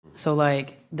So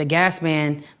like the gas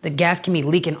can be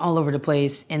leaking all over the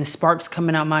place and the sparks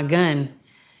coming out my gun.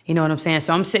 You know what I'm saying?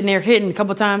 So I'm sitting there hitting a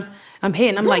couple times. I'm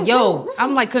hitting. I'm like, yo,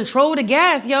 I'm like, control the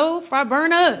gas, yo, before I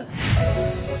burn up.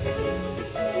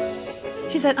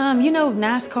 She said, you know, the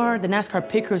NASCAR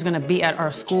pit crew is gonna be at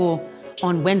our school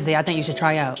on Wednesday. I think you should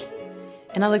try out.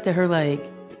 And I looked at her like,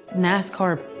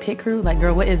 NASCAR pit crew? Like,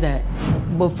 girl, what is that?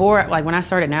 Before, like when I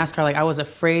started NASCAR, like I was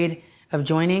afraid of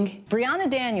joining. Brehanna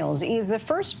Daniels is the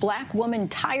first black woman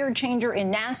tire changer in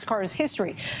NASCAR's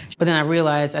history. But then I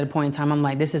realized at a point in time, I'm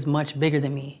like, this is much bigger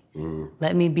than me.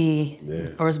 Let me be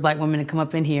the first black woman to come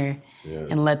up in here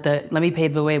and let me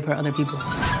pave the way for other people.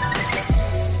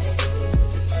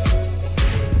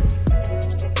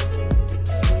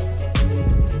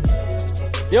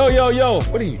 Yo,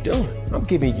 what are you doing? I'm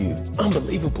giving you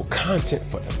unbelievable content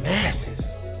for the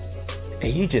masses.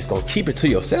 And you just gonna keep it to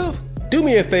yourself? Do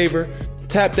me a favor,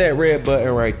 tap that red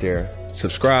button right there,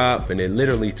 subscribe, and it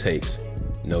literally takes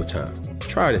no time.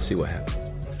 Try it and see what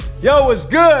happens. Yo, what's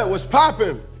good? What's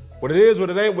poppin'? What it is, what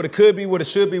it ain't, what it could be, what it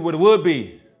should be, what it would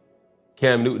be.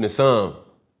 Cam Newton and Son,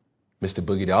 Mr.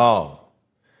 Boogie Doll.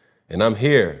 And I'm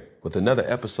here with another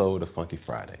episode of Funky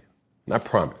Friday. And I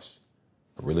promise,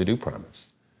 I really do promise,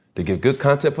 to give good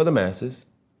content for the masses,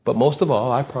 but most of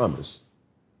all, I promise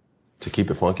to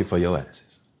keep it funky for your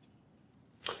asses.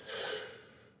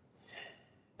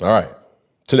 All right,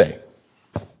 today,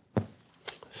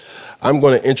 I'm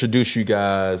going to introduce you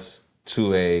guys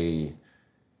to a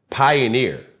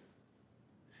pioneer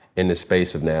in the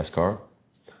space of NASCAR.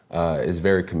 It's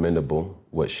very commendable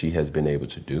what she has been able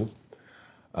to do.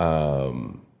 A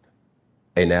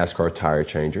NASCAR tire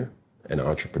changer, an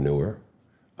entrepreneur,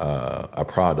 a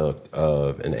product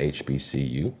of an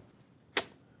HBCU.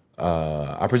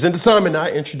 I present to some and I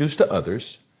introduce to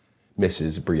others,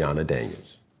 Mrs. Brehanna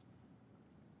Daniels.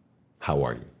 How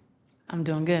are you? I'm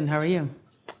doing good. How are you?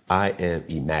 I am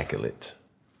immaculate.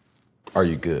 Are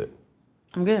you good?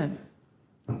 I'm good.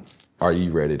 Are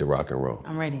you ready to rock and roll?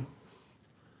 I'm ready.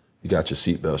 You got your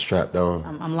seatbelt strapped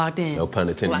on? I'm locked in. No pun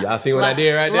intended. Y'all see what I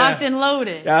did right there? Locked and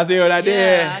loaded. Y'all see what I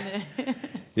did? Yeah, I did.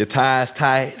 Your ties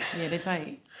tight? Yeah, they're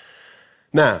tight.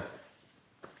 Now,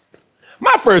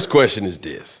 my first question is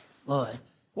this. Lord.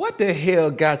 What the hell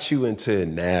got you into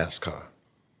NASCAR?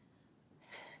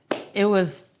 It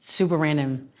was super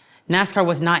random. NASCAR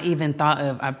was not even thought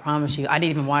of, I promise you. I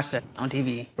didn't even watch it on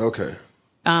TV. Okay.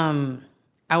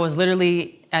 I was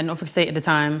literally at Norfolk State at the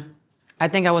time. I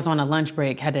think I was on a lunch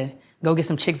break, had to go get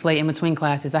some Chick-fil-A in between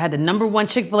classes. I had the #1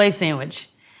 Chick-fil-A sandwich.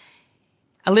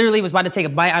 I literally was about to take a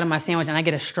bite out of my sandwich and I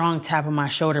get a strong tap on my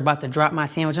shoulder, about to drop my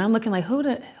sandwich. And I'm looking like, who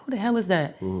the hell is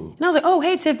that? And I was like, oh,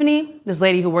 hey, Tiffany, this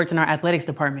lady who worked in our athletics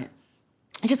department.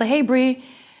 And she's like, hey, Bree.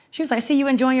 She was like, I see you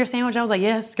enjoying your sandwich. I was like,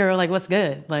 yes, girl, like, what's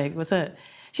good? Like, what's up?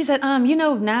 She said, you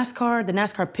know, the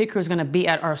NASCAR pit crew is gonna be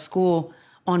at our school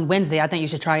on Wednesday. I think you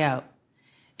should try out.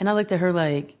 And I looked at her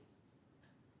like,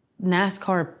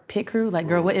 NASCAR pit crew? Like,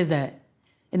 girl, what is that?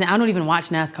 And then I don't even watch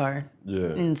NASCAR. Yeah.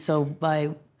 And so,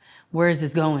 like, where is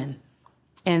this going?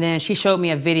 And then she showed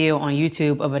me a video on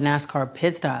YouTube of a NASCAR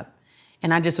pit stop.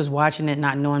 And I just was watching it,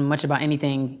 not knowing much about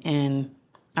anything. And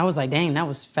I was like, dang, that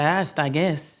was fast, I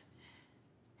guess.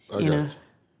 You know?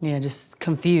 Yeah, just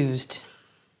confused.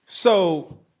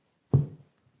 So,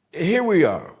 here we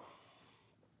are.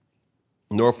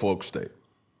 Norfolk State.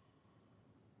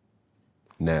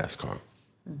 NASCAR.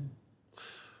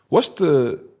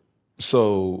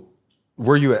 So,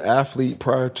 were you an athlete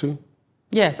prior to?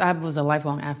 Yes, I was a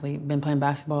lifelong athlete. Been playing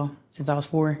basketball since I was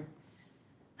 4.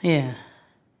 Yeah.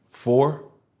 4?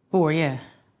 4, yeah.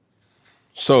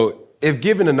 So, if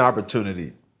given an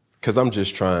opportunity, because I'm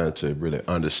just trying to really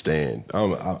understand,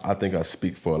 I think I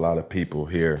speak for a lot of people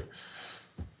here,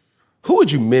 who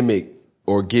would you mimic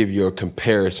or give your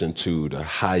comparison to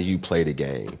how you play the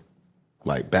game,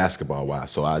 like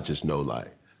basketball-wise? So I just know,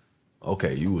 like,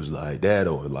 okay, you was like that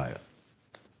or like,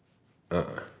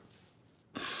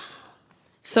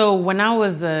 So when I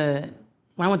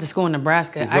went to school in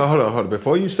Nebraska, hold on.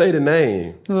 Before you say the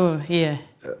name, yeah.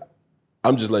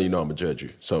 I'm just letting you know I'm gonna judge you.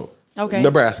 So, okay.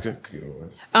 Nebraska.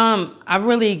 I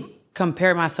really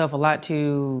compared myself a lot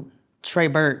to Trey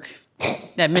Burke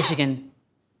at Michigan.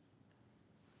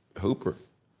 Hooper.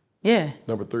 Yeah.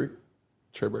 Number 3,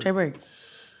 Trey Burke. Trey Burke.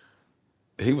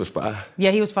 He was 5.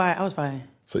 Yeah, he was 5. I was 5.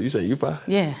 So you say you 5?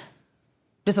 Yeah.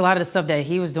 Just a lot of the stuff that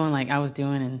he was doing, like I was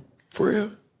doing, and For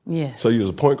real? yeah. So you was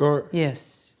a point guard?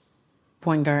 Yes.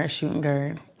 Point guard, shooting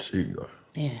guard. Shooting guard.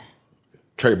 Yeah.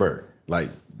 Trey Burke, like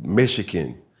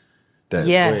Michigan. That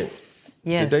Yes.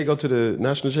 Yes. Did they go to the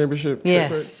national championship?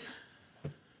 Yes.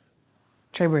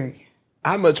 Trey Burke.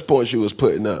 how much points you was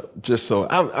putting up? Just so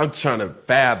I'm trying to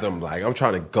fathom, like I'm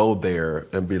trying to go there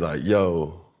and be like,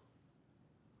 yo,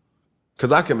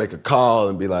 because I can make a call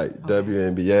and be like,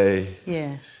 WNBA.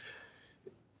 Yeah.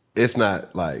 It's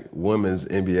not like women's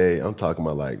NBA. I'm talking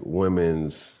about like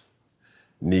women's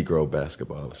Negro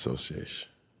Basketball Association.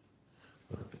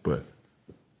 But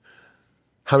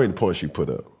how many points you put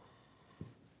up?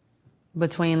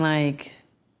 Between like,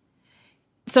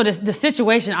 so the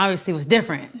situation obviously was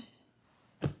different.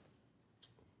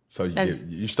 So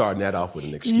you starting that off with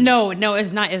an excuse? No,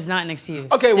 it's not an excuse.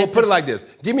 Okay, well, put it like this.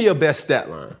 Give me your best stat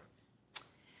line.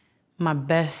 My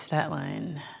best stat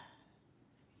line.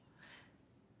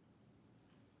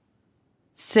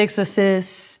 6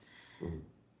 assists,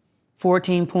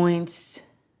 14 points,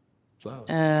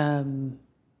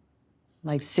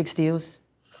 like 6 steals.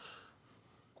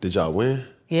 Did y'all win?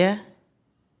 Yeah.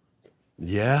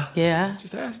 Yeah? Yeah.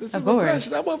 Just ask this of simple course.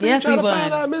 question. I'm over Yes, here trying we to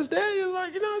find won. out Miss Daniels,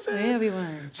 like, you know what I'm saying? Yeah, we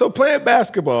won. So playing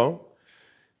basketball,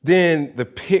 then the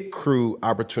pit crew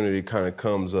opportunity kind of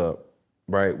comes up,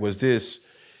 right? Was this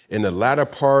in the latter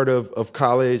part of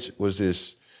college? Was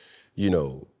this,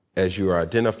 as you were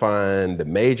identifying the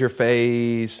major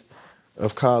phase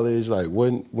of college? Like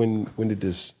when did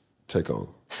this take on?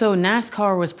 So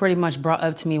NASCAR was pretty much brought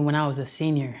up to me when I was a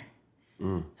senior.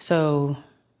 So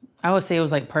I would say it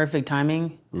was like perfect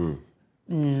timing.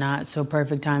 Not so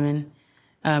perfect timing.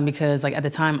 Because like at the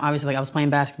time, obviously like I was playing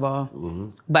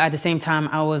basketball, but at the same time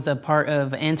I was a part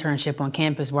of an internship on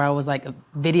campus where I was like a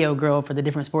video girl for the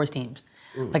different sports teams.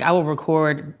 Like I would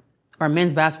record our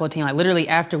men's basketball team, like literally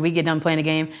after we get done playing a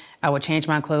game, I would change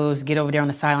my clothes, get over there on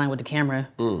the sideline with the camera,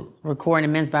 record the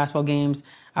men's basketball games.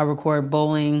 I record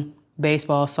bowling,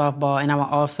 baseball, softball, and I would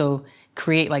also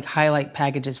create like highlight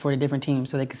packages for the different teams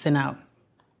so they could send out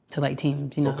to like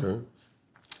teams, Okay.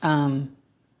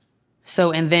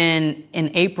 So, and then in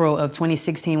April of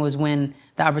 2016 was when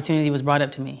the opportunity was brought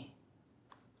up to me.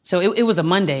 So it was a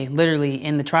Monday, literally,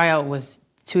 and the tryout was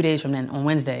 2 days from then, on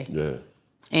Wednesday. Yeah.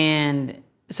 And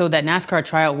so that NASCAR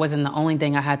tryout wasn't the only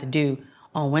thing I had to do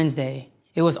on Wednesday.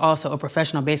 It was also a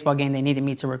professional baseball game they needed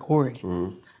me to record.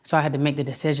 So I had to make the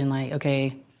decision like,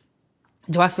 okay,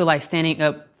 do I feel like standing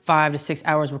up 5 to 6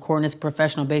 hours recording this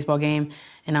professional baseball game?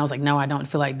 And I was like, no, I don't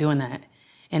feel like doing that.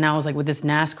 And I was like, with this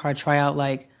NASCAR tryout,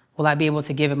 like, will I be able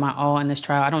to give it my all in this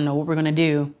trial? I don't know what we're gonna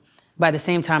do. But at the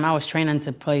same time, I was training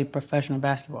to play professional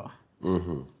basketball.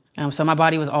 So my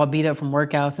body was all beat up from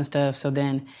workouts and stuff. So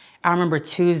then I remember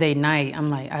Tuesday night, I'm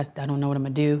like, I don't know what I'm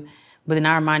gonna do. But then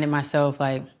I reminded myself,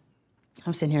 like,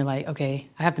 I'm sitting here like, okay,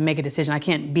 I have to make a decision. I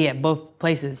can't be at both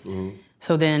places.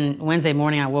 So then Wednesday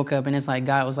morning I woke up and it's like,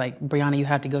 God was like, Brehanna, you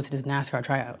have to go to this NASCAR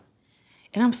tryout.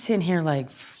 And I'm sitting here like,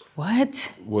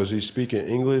 what? Was he speaking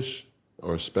English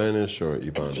or Spanish or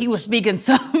Ebonics? He was speaking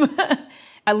some.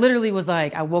 I literally was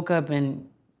like, I woke up and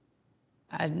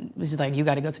I was just like, you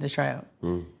got to go to this tryout.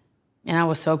 And I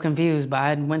was so confused, but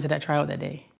I went to that tryout that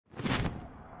day.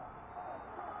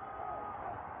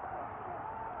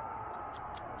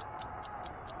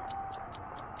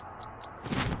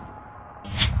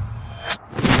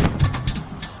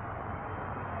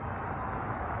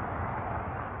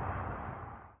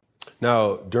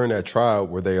 Now, during that trial,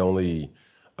 were there only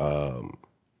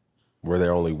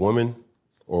women,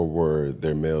 or were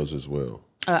there males as well?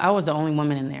 I was the only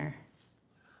woman in there.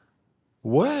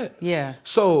 What? Yeah.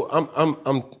 So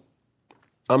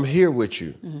I'm here with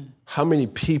you. How many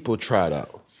people tried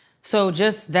out? So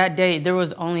just that day, there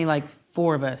was only like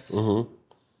 4 of us.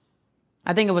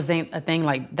 I think it was a thing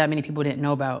like that many people didn't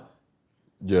know about.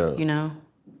 Yeah.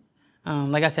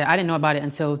 Like I said, I didn't know about it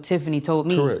until Tiffany told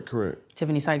me. Correct.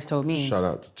 Tiffany Sykes told me. Shout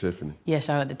out to Tiffany. Yeah,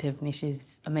 shout out to Tiffany.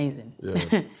 She's amazing.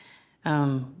 Yeah.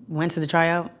 Went to the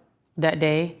tryout that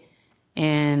day,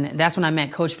 and that's when I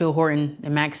met Coach Phil Horton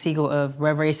and Max Siegel of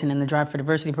Rev Racing and the Drive for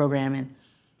Diversity program. And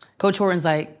Coach Horton's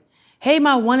like, "Hey,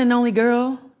 my one and only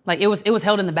girl." Like it was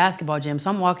held in the basketball gym, so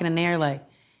I'm walking in there like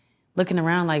looking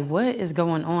around like, what is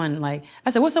going on? Like I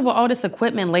said, what's up with all this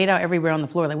equipment laid out everywhere on the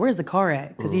floor? Like, where's the car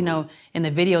at? Because in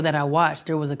the video that I watched,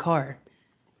 there was a car.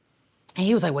 And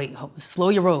he was like, wait, slow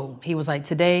your roll. He was like,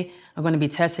 today I'm going to be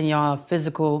testing y'all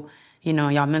physical,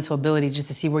 y'all mental ability just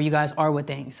to see where you guys are with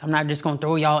things. I'm not just going to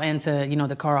throw y'all into,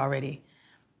 the car already.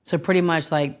 So pretty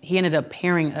much like he ended up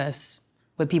pairing us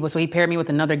with people. So he paired me with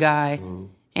another guy.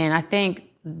 And I think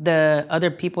the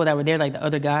other people that were there, like the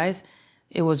other guys,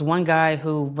 it was one guy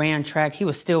who ran track. He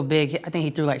was still big. I think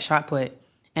he threw like shot put.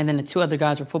 And then the 2 other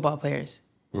guys were football players.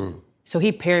 So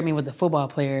he paired me with the football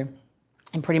player.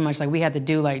 And pretty much like we had to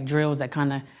do like drills that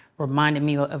kind of reminded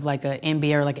me of like an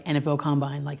NBA or like an NFL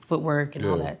combine, like footwork and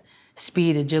all that,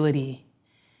 speed, agility.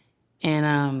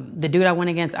 And the dude I went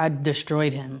against, I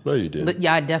destroyed him. No, you didn't.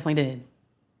 Yeah, I definitely did.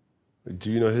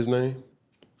 Do you know his name?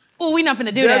 Well, we not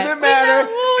gonna do that. Doesn't matter,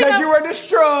 because you were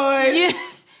destroyed.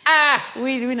 Yeah.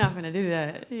 We not gonna do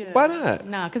that. Yeah. Why not?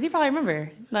 Nah, because he probably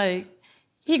remember. Like,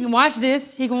 he can watch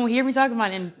this. He can hear me talk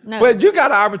about it. And no. But you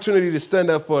got an opportunity to stand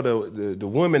up for the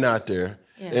women out there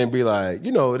and be like,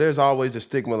 there's always a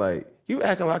stigma like, you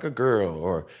acting like a girl,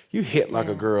 or you hit like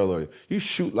a girl, or you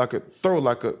shoot like throw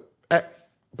like a,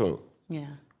 boom. Yeah.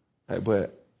 Like,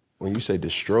 but when you say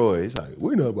destroy, it's like,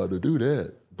 we're not about to do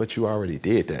that. But you already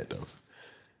did that, though.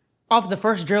 Off the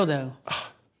first drill, though.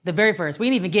 The very first. We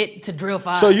didn't even get to drill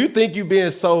 5. So you think you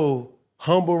being so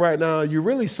humble right now? You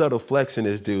really subtle flexing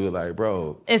this dude, like,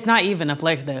 bro. It's not even a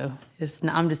flex, though.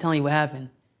 I'm just telling you what happened.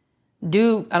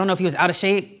 Dude, I don't know if he was out of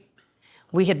shape.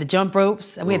 We hit the jump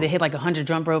ropes. We had to hit like 100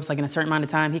 jump ropes like in a certain amount of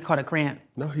time. He caught a cramp.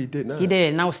 No, he did not. He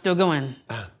did, and I was still going.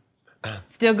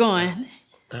 Still going.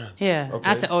 Yeah. Okay.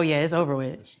 I said, oh yeah, it's over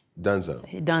with.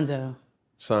 Dunzo. Dunzo.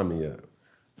 Sign me up.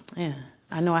 Yeah.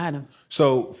 I know I had him.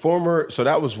 So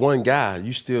that was one guy.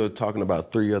 You still talking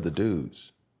about 3 other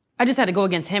dudes. I just had to go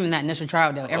against him in that initial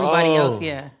trial, though. Everybody else,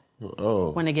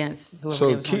 went against whoever So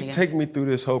they was going against. taking me through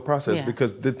this whole process, Yeah.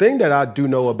 because the thing that I do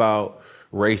know about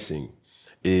racing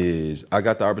is I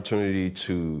got the opportunity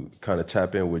to kind of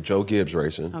tap in with Joe Gibbs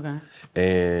Racing. Okay.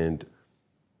 And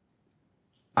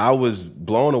I was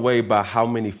blown away by how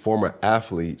many former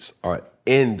athletes are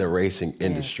in the racing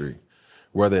industry,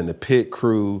 whether in the pit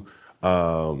crew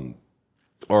or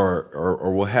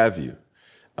what have you.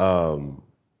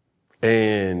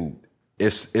 And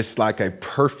it's like a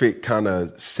perfect kind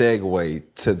of segue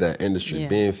to that industry,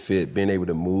 being fit, being able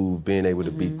to move, being able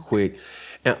to be quick.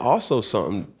 And also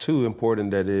something too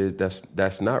important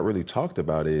that's not really talked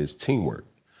about is teamwork.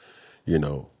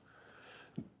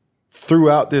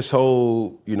 Throughout this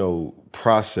whole,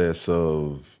 process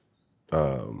of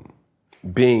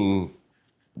being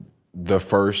the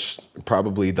first,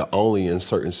 probably the only in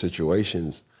certain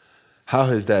situations, how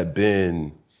has that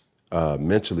been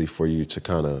mentally for you to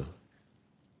kind of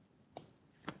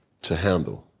to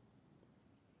handle?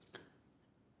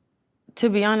 To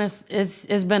be honest,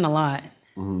 it's been a lot.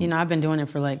 I've been doing it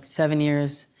for like 7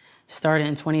 years, started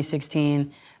in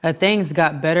 2016. Things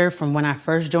got better from when I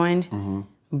first joined,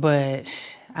 but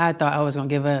I thought I was gonna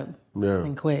give up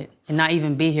and quit and not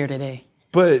even be here today.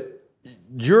 But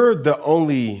you're the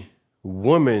only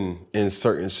woman in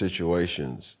certain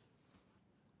situations,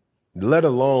 let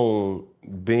alone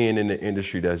being in the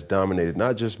industry that's dominated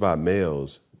not just by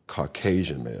males,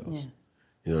 Caucasian males.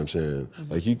 You know what I'm saying?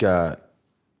 Like, you got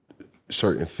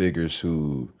certain figures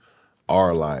who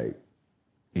are like,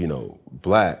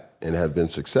 black and have been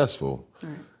successful,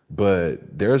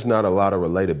 but there's not a lot of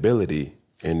relatability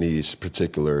in these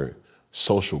particular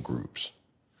social groups.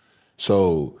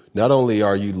 So not only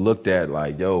are you looked at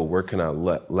like, yo, where can I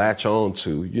latch on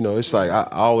to? It's like I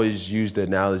always use the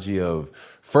analogy of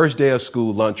first day of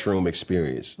school lunchroom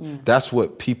experience. That's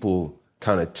what people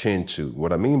kind of tend to.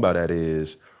 What I mean by that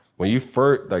is when you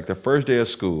the first day of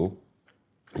school,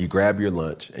 you grab your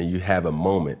lunch and you have a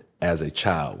moment as a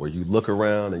child where you look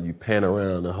around and you pan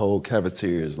around the whole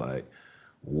cafeteria is like,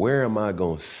 where am I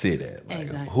gonna sit at? Like,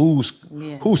 exactly.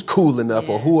 Who's cool enough,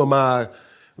 or who am I,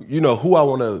 who I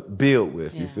wanna build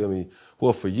with, you feel me?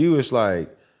 Well, for you, it's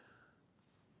like,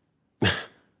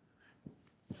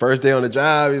 first day on the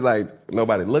job, it's like,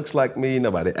 nobody looks like me,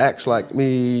 nobody acts like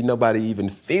me, nobody even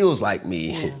feels like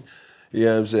me. You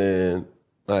know what I'm saying?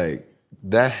 Like,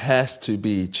 that has to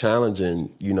be challenging,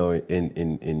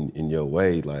 in your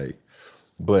way, like,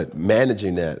 but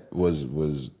managing that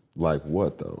was like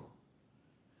what though?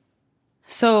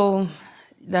 So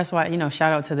that's why,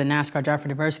 shout out to the NASCAR Drive for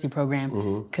Diversity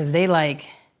program, because they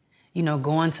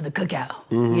go on to the cookout,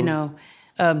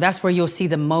 that's where you'll see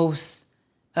the most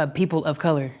people of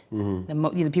color,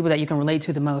 the people that you can relate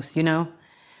to the most,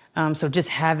 so just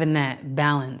having that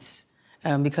balance,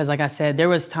 because like I said, there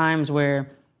was times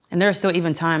where, and there are still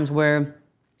even times where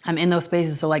I'm in those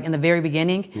spaces. So like in the very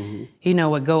beginning,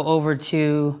 would go over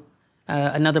to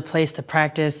another place to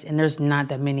practice, and there's not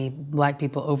that many black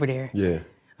people over there. Yeah.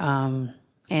 And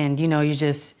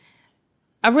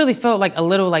I really felt like a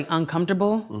little like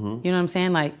uncomfortable. You know what I'm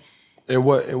saying? Like, in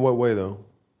what way though?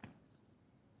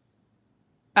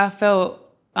 I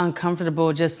felt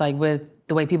uncomfortable just like with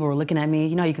the way people were looking at me.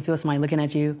 You can feel somebody looking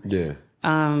at you. Yeah.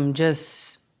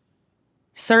 Just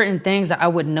certain things that I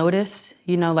would notice,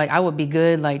 like I would be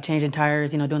good, like changing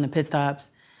tires, doing the pit stops.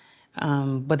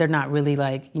 But they're not really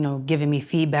like, giving me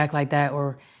feedback like that,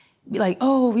 or be like,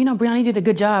 oh, Brehanna, you did a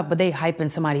good job, but they hyping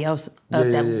somebody else up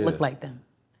that looked like them.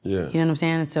 Yeah. You know what I'm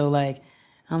saying? So like,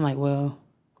 I'm like, well,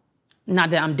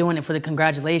 not that I'm doing it for the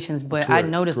congratulations, but I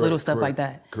noticed little stuff like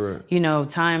that. Correct. You know,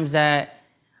 times that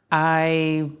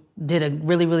I did a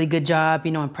really, really good job,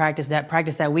 you know, and practice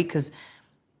that week. Because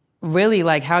really,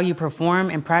 like, how you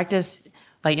perform in practice,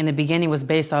 like, in the beginning was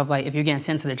based off, like, if you're getting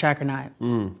sent to the track or not.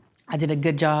 I did a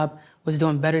good job, was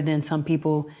doing better than some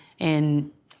people,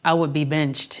 and I would be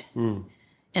benched.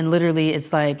 And literally,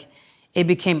 it's like, it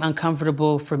became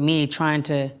uncomfortable for me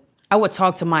I would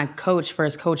talk to my coach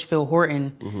first, Coach Phil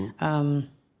Horton.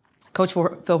 Coach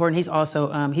Phil Horton, he's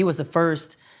also, he was the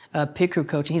first pit crew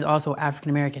coach, and he's also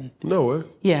African-American. No way.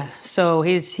 Yeah, so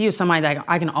he was somebody that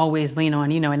I can always lean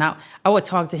on, you know, and I would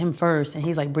talk to him first, and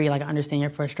he's like, Bree, like, I understand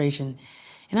your frustration.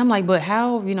 And I'm like, but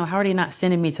how are they not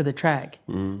sending me to the track?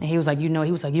 And he was like,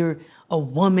 you're a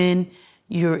woman,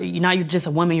 you're not just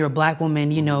a woman, you're a black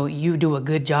woman, you know, you do a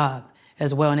good job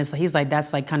as well. And he's like,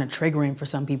 that's like kind of triggering for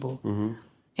some people.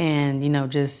 And, you know,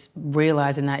 just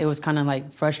realizing that it was kind of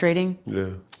like frustrating.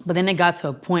 Yeah. But then it got to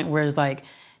a point where it's like,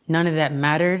 none of that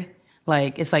mattered.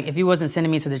 Like, it's like, if you wasn't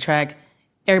sending me to the track,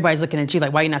 everybody's looking at you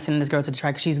like, why are you not sending this girl to the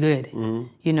track? 'Cause she's good.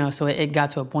 You know, so it got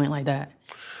to a point like that.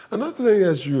 Another thing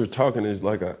as you were talking is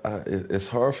like, it's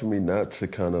hard for me not to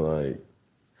kind of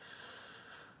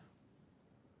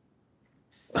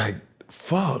like,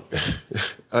 fuck.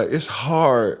 It's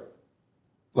hard,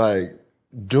 like,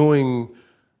 doing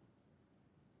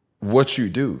what you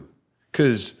do.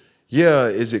 'Cause yeah,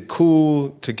 is it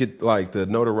cool to get like the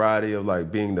notoriety of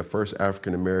like being the first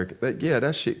African-American? Yeah,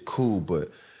 that shit cool, but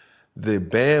the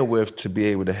bandwidth to be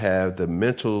able to have the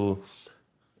mental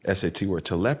SAT word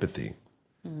telepathy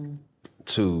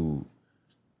to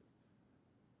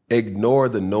ignore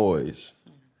the noise.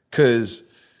 'Cause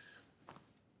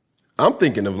I'm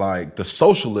thinking of like the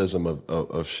socialism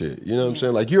of shit. You know what I'm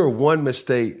saying? Like, you're one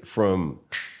mistake from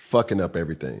fucking up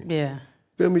everything. Yeah.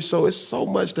 Feel me? So it's so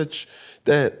much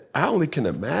that I only can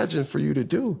imagine for you to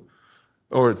do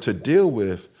or to deal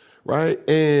with, right?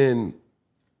 And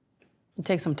It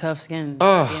takes some tough skin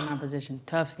to be in my position.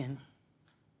 Tough skin.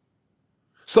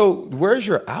 So where's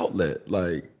your outlet?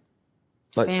 Like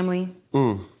Family.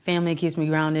 Family keeps me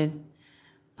grounded.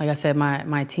 Like I said,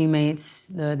 my teammates,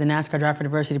 the NASCAR Drive for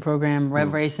Diversity program,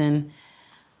 Rev Racing.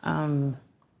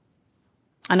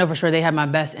 I know for sure they have my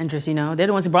best interest, you know. They're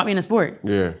the ones who brought me in the sport.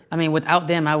 Yeah. I mean, without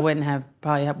them, I wouldn't have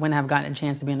gotten a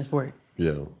chance to be in the sport.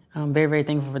 Yeah. I'm very, very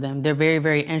thankful for them. They're very,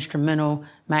 very instrumental,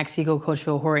 Max Siegel, Coach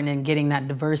Phil Horton, in getting that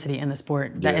diversity in the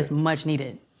sport. That is much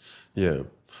needed. Yeah.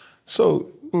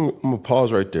 So I'm gonna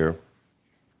pause right there,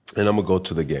 and I'm gonna go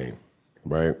to the game,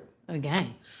 right? A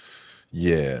gang.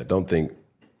 Yeah. Don't think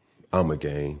I'm a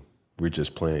game. We're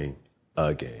just playing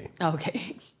a game.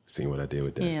 Okay. See what I did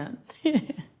with that? Yeah.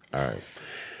 All right.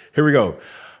 Here we go.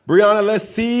 Brehanna, let's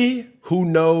see who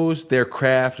knows their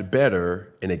craft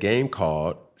better in a game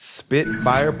called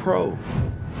Spitfire Pro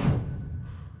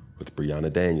with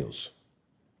Brehanna Daniels.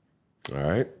 All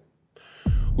right.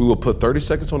 We will put 30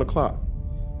 seconds on the clock.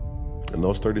 In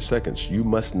those 30 seconds, you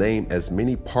must name as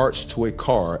many parts to a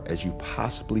car as you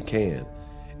possibly can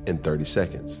in 30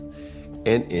 seconds.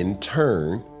 And in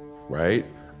turn, right,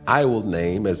 I will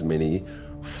name as many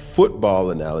football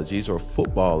analogies or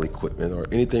football equipment or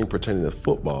anything pertaining to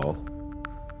football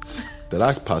that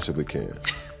I possibly can.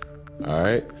 All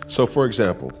right. So, for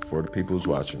example, for the people who's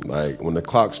watching, like when the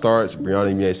clock starts,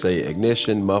 Brehanna may say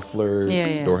ignition, muffler,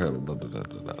 door handle, blah, blah, blah,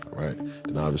 blah, blah, right?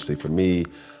 And obviously for me,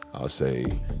 I'll say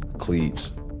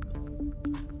cleats,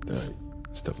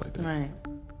 stuff like that. Right.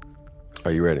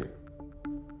 Are you ready?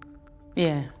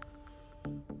 Yeah.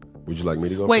 Would you like me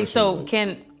to go Wait, first? so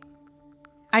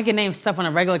I can name stuff on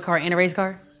a regular car and a race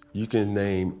car? You can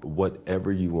name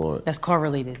whatever you want. That's car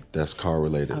related. That's car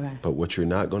related. Okay. But what you're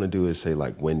not going to do is say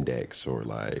like Windex or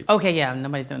like Okay, yeah,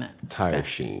 nobody's doing that. tire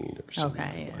sheen or something.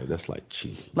 Okay, yeah. Like, that's like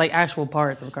cheesy. Like actual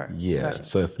parts of a car. Yeah. Gotcha.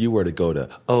 So if you were to go to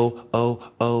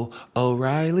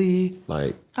O'Reilly,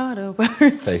 like Auto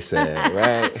parts. they said,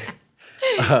 right?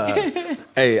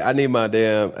 Hey, I need my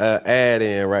damn ad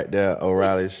in right there,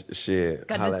 O'Reilly's shit.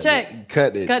 Cut Holla the at check. me.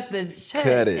 Cut it. Cut the check.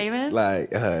 Cut it. Amen.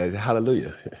 Like,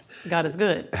 hallelujah. God is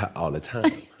good. All the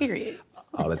time. Period.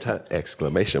 All the time.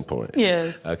 Exclamation point.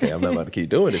 Yes. Okay, I'm not about to keep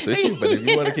doing this with you, but if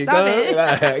you want to keep Stop going, it.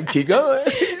 like, keep going.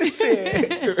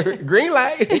 Shit. Green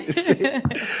light. Shit.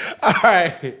 All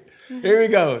right. Here we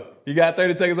go. You got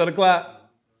 30 seconds on the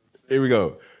clock. Here we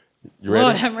go. You ready?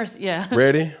 Lord have mercy. Yeah.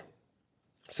 Ready?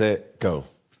 Set, go.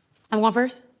 I'm going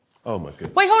first? Oh my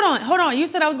goodness. Wait, hold on. You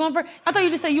said I was going first? I thought you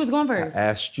just said you was going first.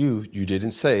 Asked you, you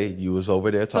didn't say. You was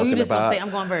over there So talking you just about. don't say I'm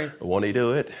going first. Won't he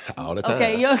do it? All the time.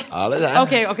 Okay, you okay? All the time.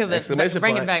 Okay, Exclamation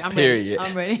bring point. it back. I'm Period.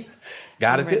 ready. I'm ready.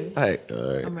 Got I'm it? All right.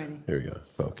 I'm ready. Here we go.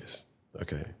 Focus.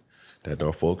 Okay. That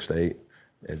Norfolk State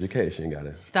Education,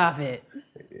 gotta. Stop it.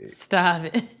 Stop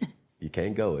it. You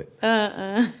can't go it.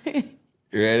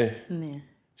 You ready? Yeah.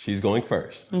 She's going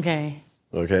first. Okay.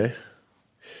 Okay.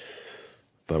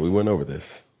 Thought we went over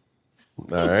this.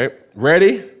 All right.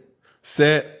 Ready,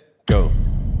 set, go.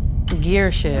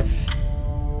 Gear shift,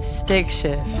 stick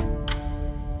shift,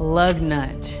 lug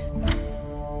nut,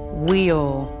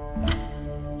 wheel,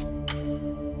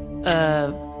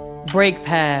 brake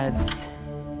pads,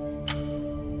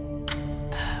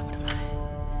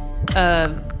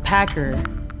 packer,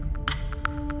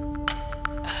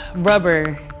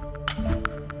 rubber,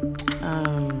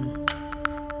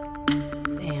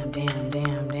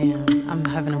 damn. I'm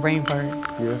having a brain fart.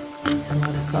 Yeah.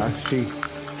 I see.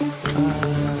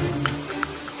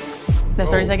 That's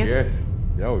 30 seconds? Yeah.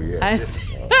 Oh, yeah.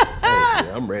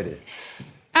 Yeah, I'm ready.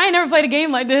 I ain't never played a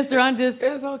game like this, Ron. Just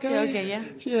It's okay. Okay, yeah.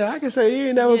 Yeah, I can say you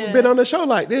ain't never been on a show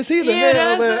like this either. Yeah,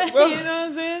 Hell, that's man. you know what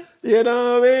I'm saying? You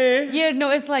know what I mean? Yeah, no,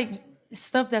 it's like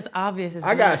stuff that's obvious.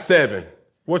 I got 7.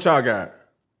 What y'all got?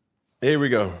 Here we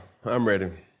go. I'm ready.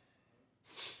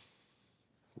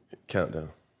 Countdown.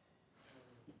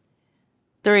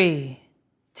 3,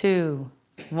 2,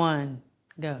 1,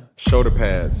 go. Shoulder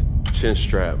pads, chin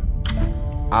strap,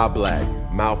 eye black,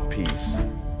 mouthpiece,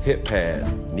 hip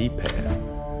pad, knee pad,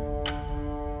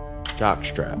 jock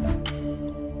strap,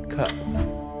 cup,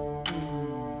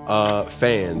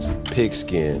 fans,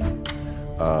 pigskin,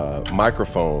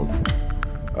 microphone,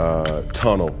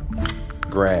 tunnel,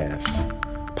 grass,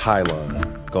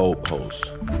 pylon,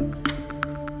 goalpost,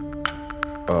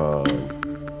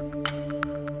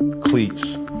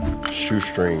 cleats,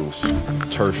 shoestrings,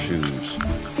 turf shoes,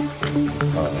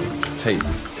 tape.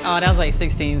 Oh, that was like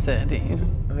 16, 17.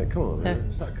 Hey, come on,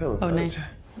 man. Stop coming. Oh, nice.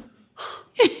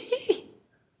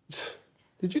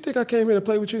 Did you think I came here to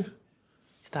play with you?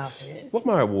 Stop it. What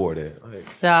my award at? Like,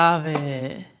 Stop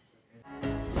it.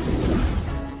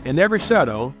 In every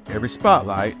shadow, every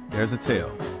spotlight, there's a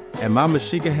tale. And my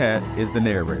Mashika hat is the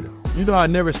narrator. You know I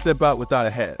never step out without a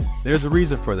hat. There's a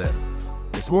reason for that.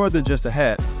 It's more than just a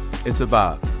hat, it's a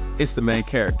vibe. It's the main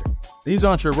character. These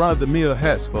aren't your run-of-the-mill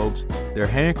hats, folks. They're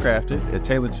handcrafted and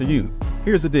tailored to you.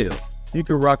 Here's the deal. You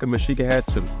can rock a Mashika hat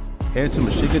too. Head to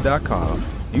Mashika.com,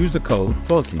 use the code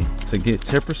FUNKY to get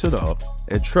 10% off,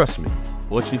 and trust me,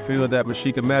 once you feel that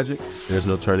Mashika magic, there's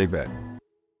no turning back.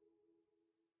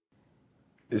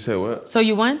 you said what? So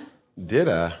you won? Did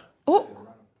I? Oh.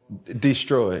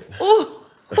 Destroyed. Oh.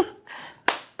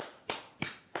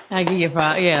 I give you a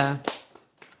problem. Yeah.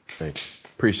 Thank you.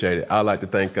 Appreciate it. I'd like to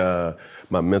thank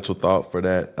my mental thought for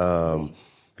that.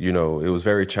 You know, it was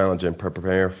very challenging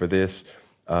preparing for this.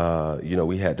 You know,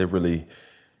 we had to really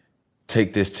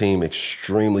take this team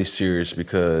extremely serious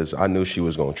because I knew she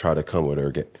was going to try to come with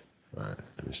her game. All right,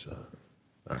 let me stop.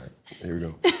 All right, here we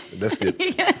go. Let's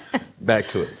get back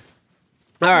to it.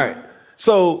 All right,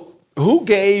 so who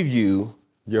gave you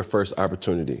your first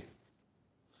opportunity?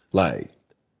 Like,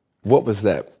 what was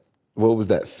that? What was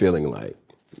that feeling like?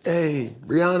 Hey,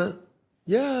 Brehanna,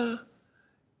 yeah,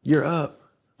 you're up.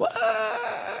 What?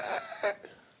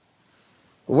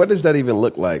 What does that even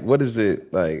look like? What is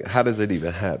it like? How does it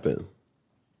even happen?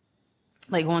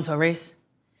 Like going to a race?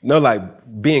 No, like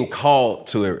being called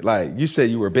to it. Like you said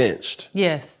you were benched,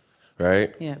 Yes.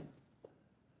 right? Yeah.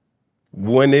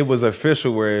 When it was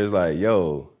official where it's like,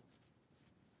 yo,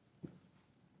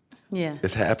 Yeah.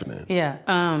 it's happening. Yeah.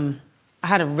 I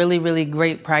had a really, really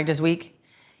great practice week,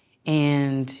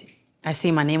 and I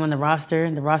see my name on the roster,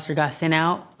 and the roster got sent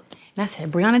out. And I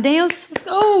said, Brehanna Daniels, let's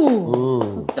go.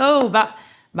 Let's go.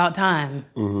 About time.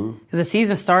 Because the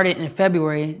season started in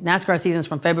February. NASCAR season's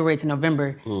from February to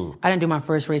November. I didn't do my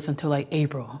first race until like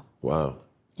April. Wow.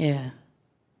 Yeah.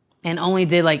 And only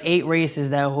did like 8 races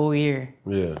that whole year.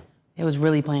 Yeah. It was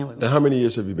really playing with me. And how many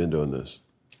years have you been doing this?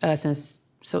 Since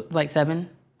like 7.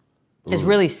 It's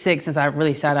really 6 since I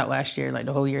really sat out last year, like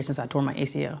the whole year since I tore my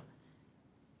ACL.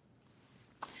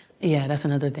 Yeah, that's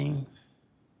another thing.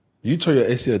 You tore your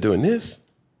ACL doing this?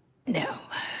 No.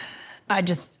 I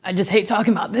just hate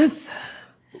talking about this.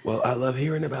 Well, I love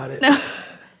hearing about it.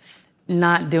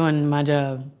 Not doing my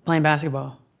job, playing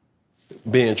basketball.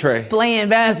 Being Trey. Playing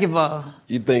basketball.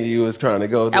 You think you was trying to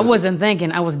go through I wasn't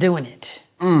thinking, I was doing it.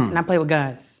 And I play with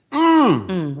guys.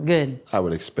 Good. I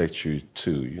would expect you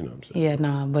to, you know what I'm saying? Yeah,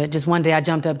 no, but just one day I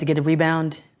jumped up to get a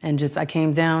rebound and I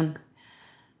came down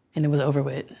and it was over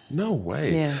with. No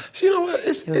way. Yeah. So you know what?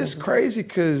 It's crazy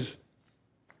because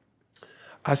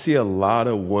I see a lot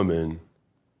of women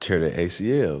tear their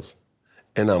ACLs,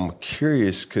 and I'm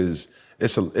curious because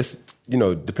it's you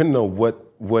know, depending on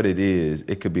what it is,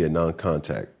 it could be a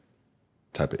non-contact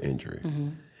type of injury,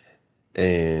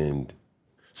 and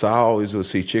So I always would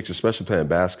see chicks, especially playing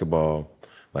basketball,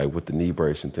 like with the knee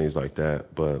brace and things like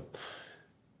that. But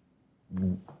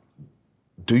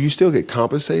do you still get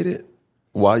compensated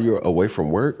while you're away from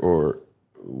work, or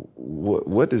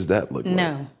what does that look like?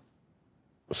 No.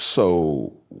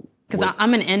 So... Because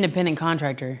I'm an independent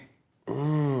contractor.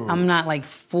 I'm not like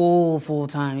full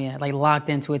time yet, like locked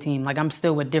into a team. Like I'm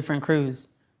still with different crews.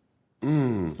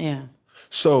 Yeah.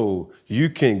 So you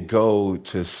can go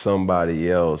to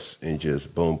somebody else and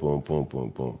just boom, boom, boom, boom,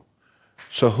 boom.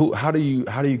 So how do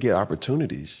you get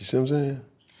opportunities? You see what I'm saying?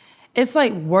 It's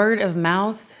like word of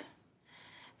mouth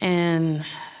and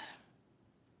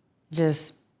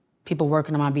just people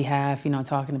working on my behalf,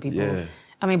 talking to people. Yeah.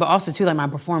 I mean, but also too, like my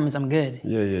performance, I'm good.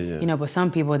 Yeah. But some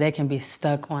people, they can be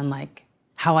stuck on like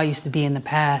how I used to be in the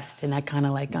past, and that kind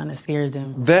of scares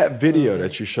them. That video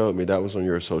that you showed me, that was on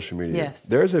your social media. Yes.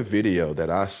 There's a video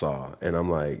that I saw, and I'm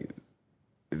like,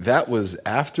 that was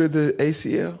after the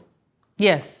ACL?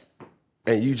 Yes.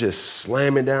 And you just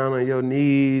slamming down on your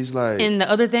knees, like... And the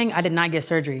other thing, I did not get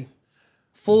surgery.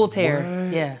 Full tear.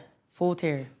 What? Yeah, full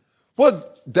tear. Well,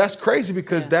 that's crazy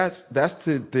because that's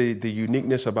the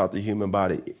uniqueness about the human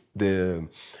body.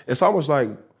 It's almost like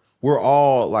we're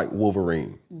all like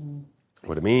Wolverine. Mm-hmm.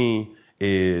 What I mean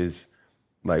is,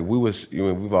 like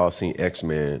we've all seen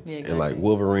X-Men, and like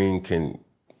Wolverine can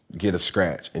get a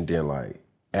scratch, and then like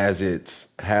as it's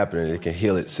happening, it can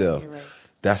heal itself. Right.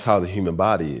 That's how the human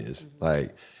body is. Mm-hmm.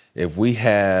 Like if we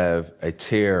have a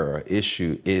tear or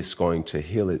issue, it's going to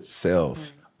heal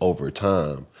itself over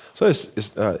time. So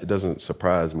it doesn't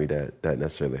surprise me that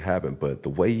necessarily happened, but the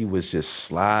way you was just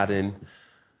sliding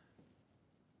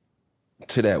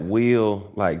to that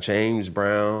wheel like James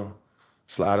Brown,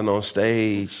 sliding on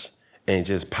stage and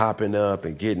just popping up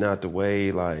and getting out the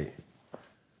way, like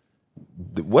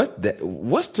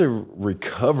what's the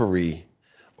recovery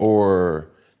or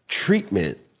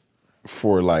treatment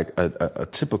for like a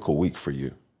typical week for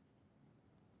you?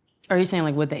 Are you saying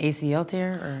like with the ACL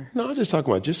tear or? No, I'm just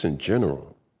talking about just in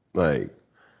general. Like,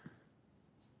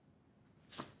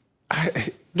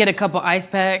 get a couple ice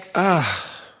packs,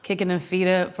 kicking them feet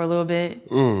up for a little bit,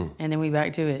 and then we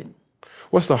back to it.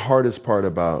 What's the hardest part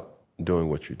about doing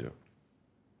what you do?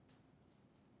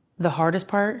 The hardest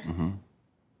part?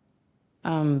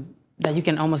 That you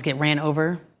can almost get ran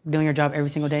over doing your job every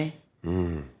single day.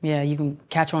 Yeah, you can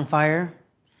catch on fire,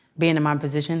 being in my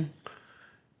position.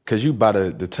 Because you by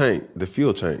the tank, the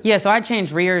fuel tank. Yeah, so I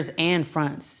change rears and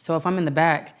fronts. So if I'm in the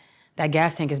back, that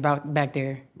gas tank is back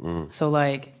there. So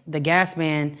like the gas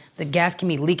can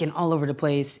be leaking all over the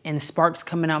place and sparks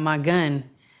coming out my gun.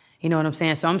 You know what I'm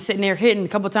saying? So I'm sitting there hitting a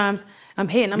couple times. I'm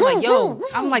hitting. I'm like, yo,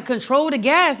 I'm like, control the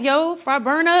gas, yo, before I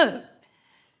burn up.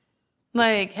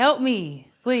 Like, help me,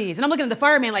 please. And I'm looking at the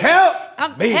fireman like,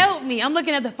 help me. I'm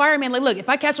looking at the fireman like, look, if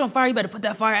I catch on fire, you better put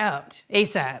that fire out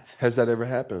ASAP. Has that ever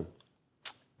happened?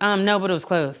 No, but it was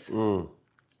close.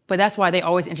 But that's why they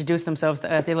always introduce themselves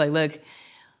to us. They're like, look,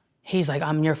 he's like,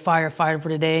 I'm your firefighter for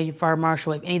today, your fire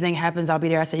marshal. If anything happens, I'll be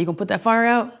there. I said, you gonna put that fire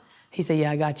out? He said,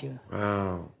 yeah, I got you.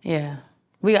 Wow. Yeah.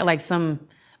 We got like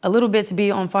a little bit to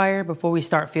be on fire before we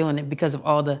start feeling it because of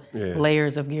all the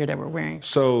layers of gear that we're wearing.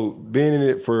 So being in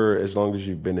it for as long as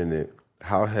you've been in it,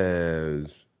 how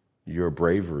has your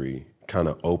bravery kind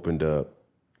of opened up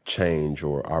change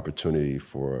or opportunity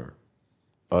for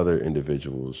other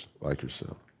individuals like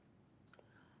yourself?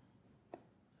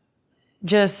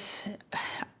 Just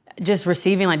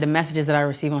receiving like the messages that I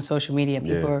receive on social media.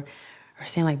 People are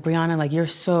saying like, Brehanna, like you're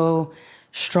so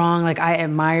strong. Like I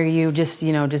admire you. Just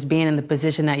being in the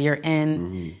position that you're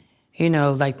in.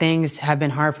 Like things have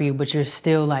been hard for you, but you're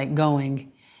still like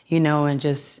going. And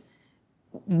just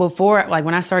before, like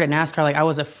when I started NASCAR, like I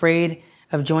was afraid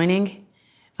of joining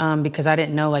because I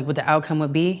didn't know like what the outcome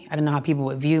would be. I didn't know how people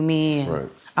would view me, and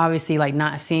obviously like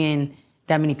not seeing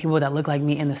that many people that look like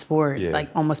me in the sport, like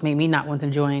almost made me not want to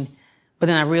join. But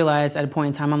then I realized at a point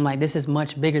in time, I'm like, this is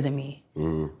much bigger than me.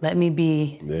 Let me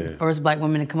be the first Black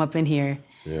woman to come up in here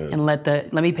and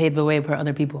let me pave the way for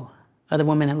other people, other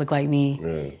women that look like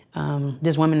me,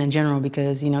 just women in general,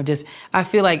 because, I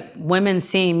feel like women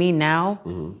seeing me now,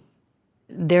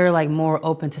 they're like more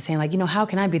open to saying like, how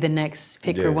can I be the next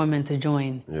pick for women to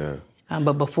join?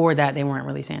 But before that, they weren't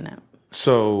really saying that.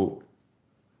 So,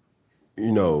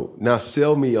 now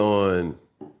sell me on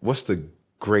what's the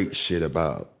great shit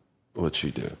about what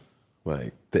you do,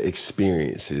 like the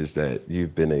experiences that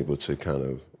you've been able to kind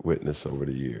of witness over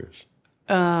the years.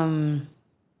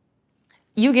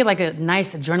 You get like a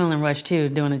nice adrenaline rush too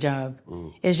doing a job.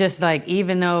 It's just like,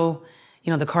 even though,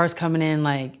 the car's coming in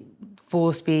like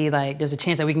full speed, like there's a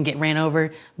chance that we can get ran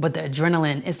over, but the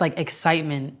adrenaline, it's like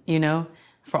excitement,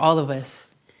 for all of us.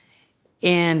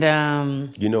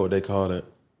 And You know what they call that?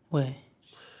 what?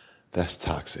 That's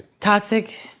toxic.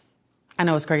 Toxic? I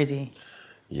know it's crazy.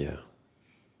 Yeah.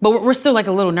 But we're still like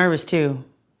a little nervous too.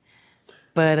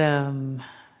 But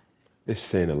It's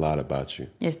saying a lot about you.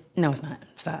 no, it's not.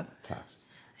 Stop. Toxic.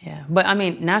 Yeah. But I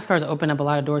mean, NASCAR's opened up a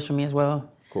lot of doors for me as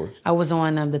well. Of course. I was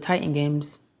on the Titan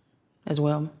Games as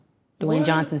well. Dwayne What?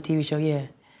 Johnson's TV show, yeah.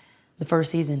 The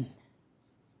first season.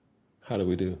 How do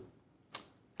we do?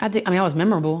 I was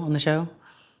memorable on the show.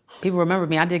 People remember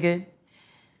me. I did good.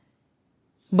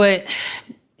 But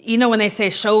you know when they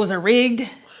say shows are rigged?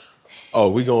 Oh,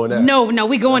 we going there? No,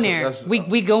 we going there.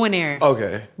 We going there.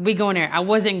 Okay. We going there. I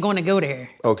wasn't going to go there.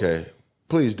 Okay.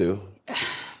 Please do.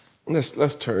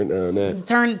 Let's turn down that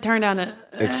Turn down the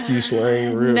excuse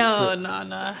lane real quick.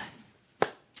 No.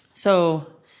 So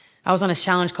I was on a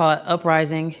challenge called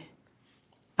Uprising.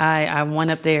 I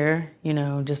went up there, you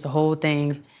know, just the whole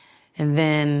thing. And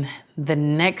then the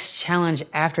next challenge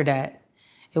after that,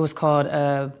 it was called,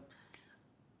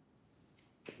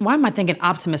 why am I thinking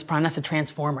Optimus Prime? That's a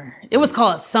Transformer. It was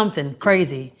called something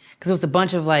crazy because it was a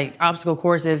bunch of like obstacle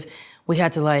courses. We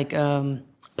had to like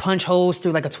punch holes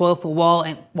through like a 12-foot wall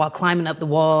and while climbing up the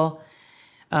wall,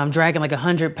 dragging like a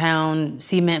 100-pound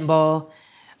cement ball.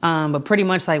 But pretty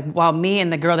much like while me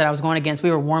and the girl that I was going against, we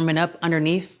were warming up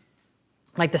underneath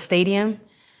like the stadium,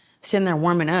 sitting there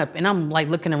warming up. And I'm like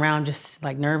looking around just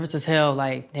like nervous as hell,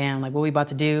 like, damn, like what we about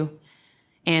to do?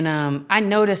 And I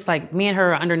noticed like me and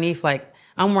her are underneath, like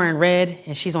I'm wearing red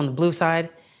and she's on the blue side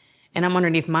and I'm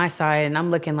underneath my side and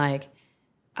I'm looking like,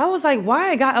 I was like, why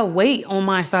I got a weight on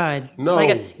my side? No.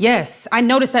 Like, yes, I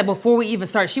noticed that before we even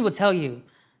started. She would tell you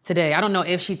today. I don't know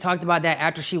if she talked about that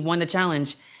after she won the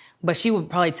challenge, but she would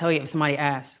probably tell you if somebody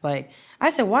asked. Like, I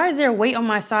said, why is there a weight on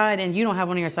my side and you don't have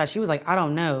one on your side? She was like, I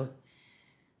don't know.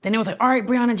 Then it was like, all right,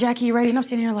 Brehanna, Jackie, you ready? And I'm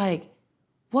sitting here like,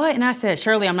 what? And I said,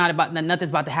 surely nothing's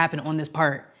about to happen on this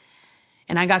part.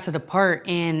 And I got to the part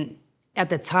and at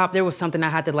the top, there was something I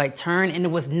had to like turn and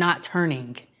it was not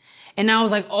turning. And I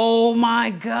was like, oh my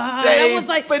God. They I was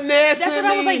like, finessing that's what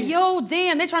I was me. like, yo,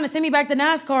 damn, they're trying to send me back to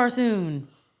NASCAR soon.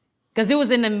 Because it was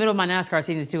in the middle of my NASCAR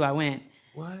seasons too, I went.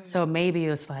 What? So maybe it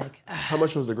was like, How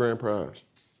much was the grand prize?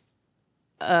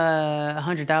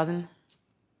 100,000.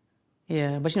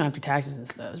 Yeah, but you know, after taxes and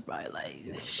stuff, it's probably like,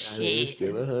 It's shit.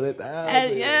 still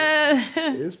 100,000. Yeah.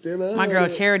 It's still 100. My girl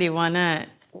Charity won that.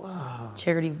 Wow.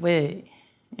 Charity Witt.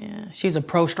 Yeah, she's a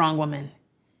pro strong woman.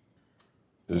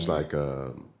 It was like,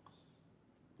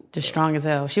 Just strong as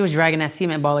hell. She was dragging that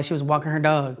cement ball like she was walking her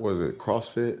dog. was it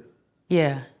CrossFit?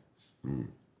 Yeah.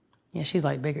 Yeah, she's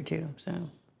like bigger too, so.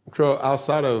 So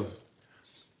outside of,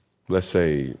 let's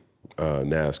say,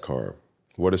 NASCAR,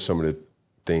 what are some of the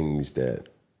things that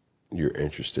you're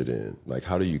interested in? Like,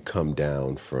 how do you come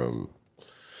down from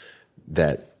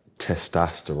that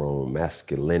testosterone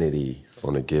masculinity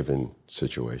on a given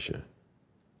situation?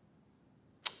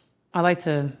 I like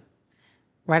to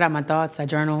write out my thoughts. I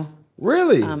journal.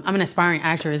 Really? I'm an aspiring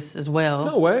actress as well.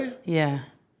 No way. Yeah.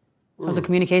 I was a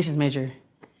communications major.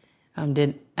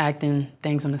 Did acting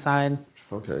things on the side.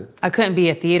 Okay. I couldn't be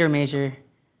a theater major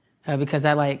because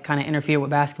that like kind of interfered with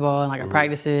basketball and like our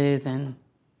practices, and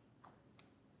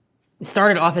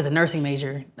started off as a nursing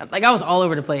major. Like I was all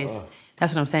over the place.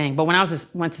 That's what I'm saying. But when I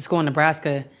went to school in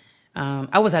Nebraska,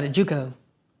 I was at a JUCO.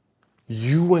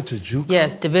 You went to JUCO?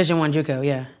 Yes, Division I JUCO,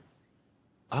 yeah.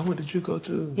 I went to JUCO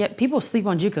too. Yeah, people sleep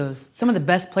on JUCOs. Some of the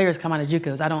best players come out of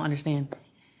JUCOs. I don't understand.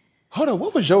 Hold on,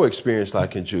 what was your experience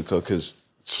like in JUCO? Because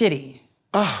Shitty.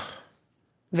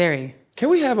 Very. can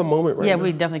we have a moment right Yeah, now?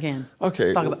 we definitely can.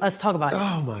 Okay. Let's talk about it.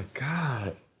 Oh my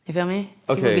God. You feel me?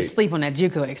 Okay. People be sleep on that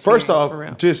JUCO experience. First for off,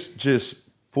 real. just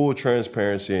full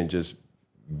transparency and just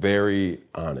very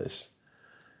honest.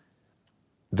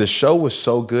 The show was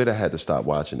so good I had to stop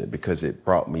watching it because it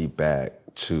brought me back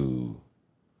to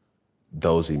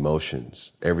those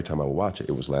emotions. Every time I would watch it,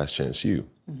 it was Last Chance U.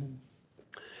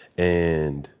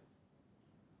 And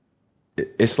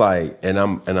it's like, and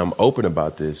I'm open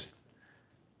about this.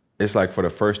 It's like for the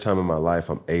first time in my life,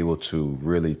 I'm able to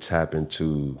really tap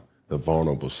into the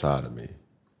vulnerable side of me.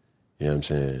 You know what I'm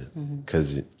saying?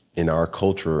 Because in our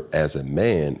culture as a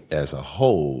man, as a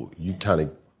whole, you kind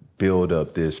of build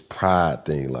up this pride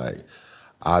thing, like,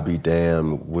 I'll be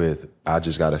damned with, I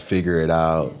just got to figure it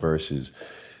out versus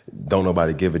don't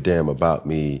nobody give a damn about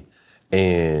me.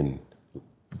 And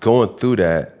going through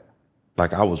that,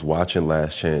 like I was watching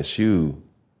Last Chance U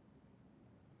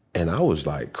and I was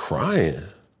like crying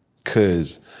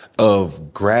because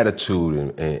of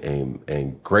gratitude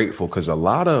and grateful, because a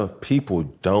lot of people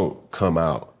don't come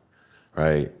out,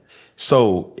 right?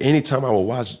 So anytime I would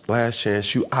watch Last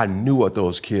Chance U, I knew what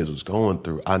those kids was going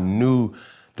through. I knew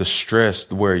the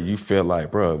stress where you feel like,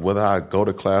 bro, whether I go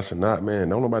to class or not, man,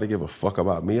 don't nobody give a fuck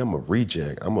about me. I'm a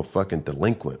reject. I'm a fucking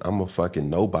delinquent. I'm a fucking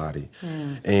nobody.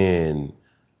 And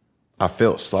I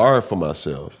felt sorry for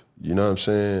myself. You know what I'm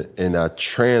saying? And I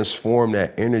transformed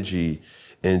that energy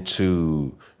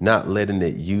into not letting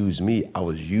it use me. I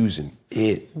was using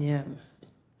it. Yeah.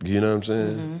 You know what I'm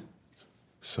saying?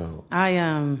 So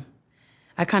I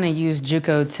kind of used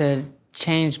JUCO to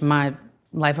change my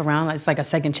life around. It's like a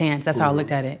second chance. That's how I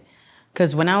looked at it.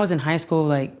 Because when I was in high school,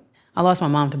 like I lost my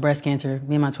mom to breast cancer,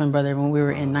 me and my twin brother, when we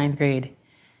were in 9th grade.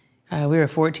 We were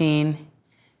 14.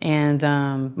 And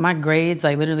my grades,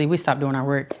 like literally, we stopped doing our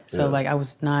work. So like I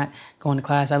was not going to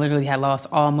class. I literally had lost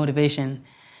all motivation.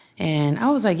 And I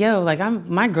was like, yo, like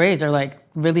my grades are like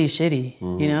really shitty,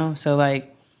 you know? So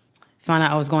like found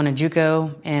out I was going to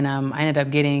JUCO and I ended up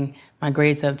getting my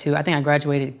grades up to, I think I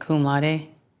graduated cum laude.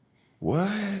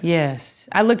 what? Yes.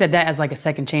 I looked at that as like a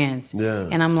second chance. Yeah.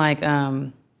 And I'm like,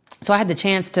 so I had the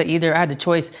chance to I had the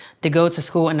choice to go to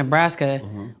school in Nebraska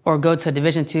or go to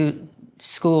Division II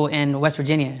school in West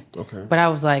Virginia. Okay. But I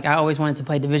was like, I always wanted to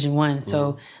play Division I.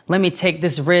 So let me take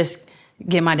this risk,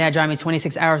 get my dad drive me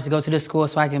 26 hours to go to this school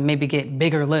so I can maybe get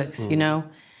bigger looks, you know?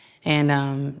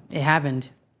 And it happened.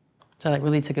 So I like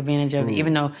really took advantage of it,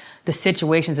 even though the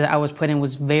situations that I was put in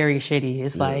was very shitty.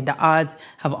 It's like the odds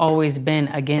have always been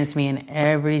against me in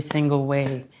every single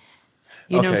way.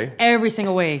 You know, every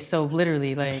single way. So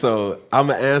literally like. So I'm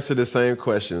gonna answer the same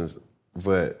questions,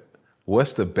 but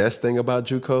what's the best thing about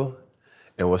JUCO?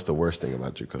 And what's the worst thing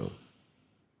about JUCO?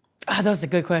 Those are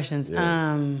good questions.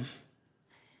 Yeah.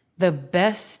 The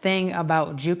best thing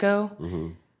about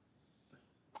JUCO,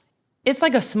 it's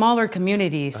like a smaller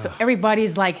community. So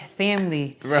everybody's like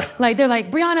family. Right. Like they're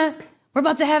like, Brehanna, we're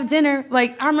about to have dinner.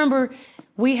 Like I remember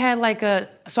we had like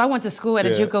so I went to school at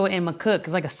a JUCO in McCook.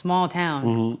 It's like a small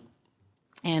town.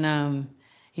 And,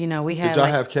 you know, we had Did y'all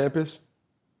have campus?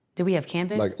 Did we have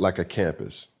campus? Like a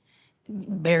campus?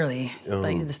 Barely.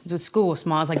 Like the school was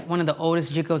small. It's like one of the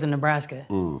oldest JUCOs in Nebraska.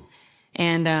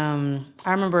 And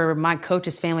I remember my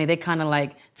coach's family, they kind of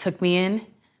like took me in.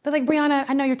 They're like, Brehanna,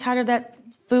 I know you're tired of that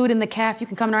food in the calf. You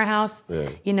can come to our house. Yeah.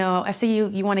 You know, I see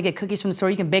you want to get cookies from the store.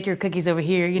 You can bake your cookies over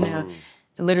here. You know,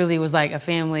 it literally was like a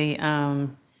family.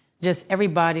 Just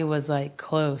everybody was like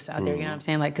close out there. You know what I'm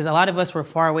saying? Like, because a lot of us were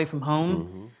far away from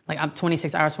home. Like I'm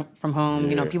 26 hours from home.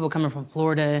 You know, people coming from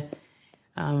Florida.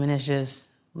 And it's just,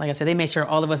 like I said, they made sure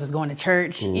all of us is going to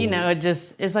church. You know,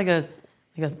 it's like a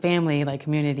family, like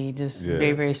community, just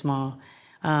very, very small.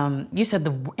 You said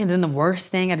and then the worst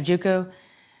thing at a JUCO,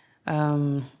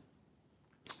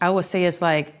 I would say it's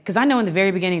like, because I know in the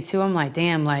very beginning too, I'm like,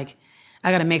 damn, like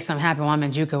I got to make something happen while I'm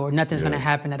in JUCO or nothing's going to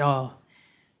happen at all.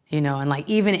 You know, and like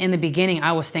even in the beginning,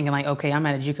 I was thinking like, okay, I'm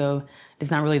at a JUCO.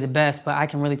 It's not really the best, but I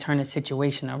can really turn the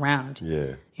situation around.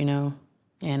 Yeah. You know,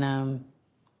 and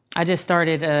I just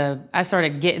started. I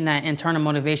started getting that internal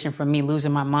motivation from me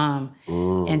losing my mom,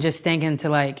 and just thinking to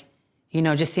like, you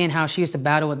know, just seeing how she used to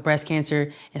battle with breast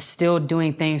cancer and still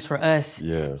doing things for us.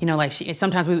 Yeah. You know, like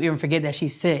sometimes we even forget that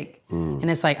she's sick, and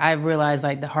it's like I realized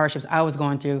like the hardships I was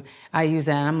going through. I use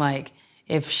that, and I'm like,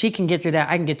 if she can get through that,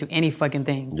 I can get through any fucking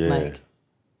thing. Yeah. Like,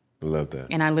 I love that.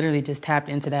 And I literally just tapped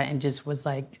into that and just was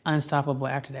like unstoppable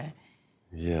after that.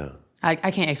 Yeah. I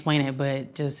can't explain it,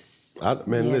 but just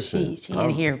listen. She in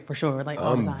here for sure. Like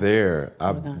all the time. I'm there.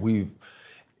 We've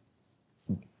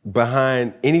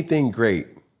behind anything great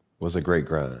was a great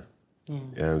grind. You know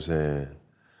what I'm saying?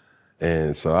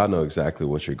 And so I know exactly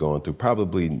what you're going through.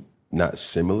 Probably not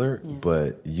similar,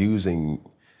 but using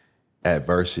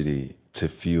adversity to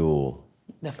fuel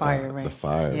the fire, right? The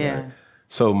fire, yeah. Right?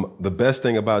 So the best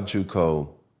thing about JUCO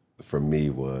for me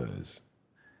was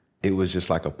it was just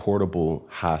like a portable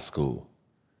high school.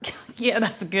 Yeah,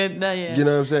 that's a good, yeah. You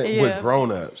know what I'm saying? Yeah. With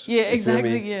grown-ups. Yeah,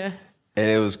 exactly, yeah.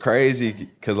 And it was crazy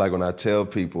because like when I tell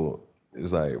people, it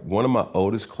was like one of my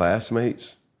oldest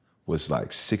classmates was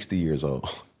like 60 years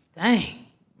old. Dang.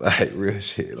 Like real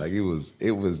shit. Like it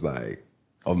was like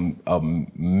a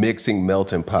mixing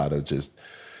melting pot of just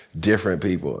different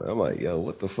people. I'm like, yo,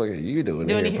 what the fuck are you doing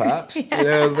here, Pops? You know what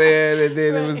I'm saying? And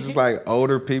then it was just like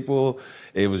older people.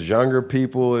 It was younger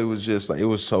people. It was just like, it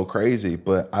was so crazy.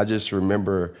 But I just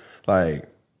remember like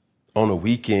on the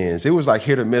weekends, it was like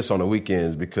hit or miss on the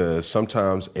weekends because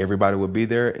sometimes everybody would be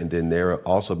there. And then there would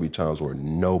also be times where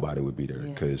nobody would be there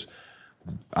because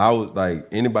I was like,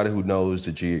 anybody who knows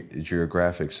the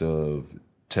geographics of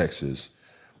Texas,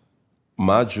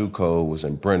 my JUCO was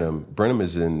in Brenham. Brenham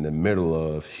is in the middle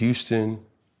of Houston,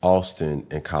 Austin,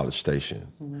 and College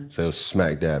Station. So it was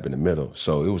smack dab in the middle.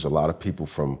 So it was a lot of people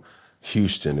from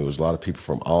Houston. There was a lot of people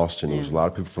from Austin. There was a lot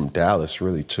of people from Dallas,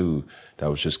 really, too, that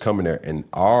was just coming there. And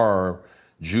our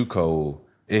JUCO,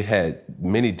 it had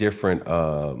many different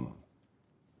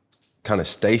kind of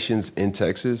stations in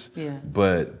Texas,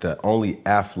 but the only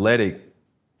athletic,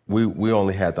 we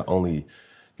only had the only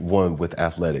one with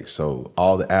athletics. So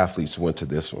all the athletes went to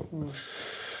this one.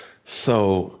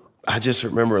 So I just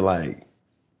remember like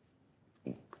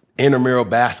intramural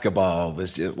basketball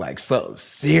was just like something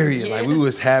serious. Like we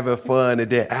was having fun, and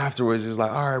then afterwards it was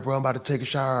like, all right, bro, I'm about to take a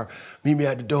shower. Meet me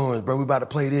at the dorms, bro. We about to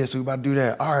play this. We about to do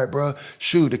that. All right, bro.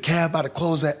 Shoot, the cab about to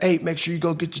close at 8. Make sure you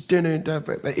go get your dinner and stuff.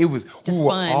 Like, it was Just we were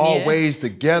fun, always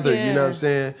together. You know what I'm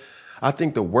saying? I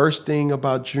think the worst thing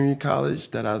about junior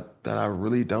college that I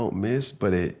really don't miss,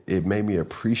 but it made me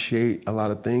appreciate a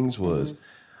lot of things was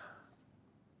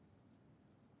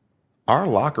our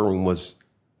locker room was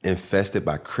infested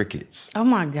by crickets. Oh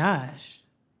my gosh.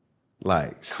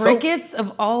 Like Crickets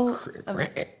of all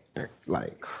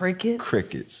like crickets?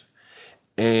 Crickets.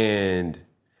 And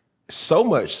so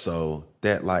much so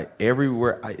that like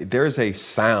everywhere there's a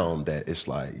sound that it's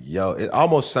like, yo, it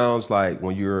almost sounds like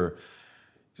when you're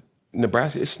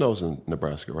Nebraska, it snows in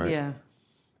Nebraska, right? Yeah.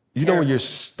 You know when you're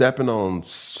stepping on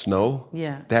snow?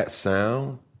 Yeah. That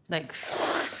sound? Like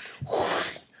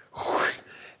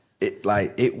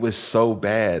It was so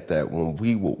bad that when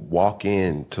we would walk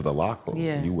into the locker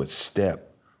room, you would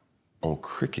step on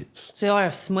crickets. So y'all are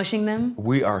smushing them?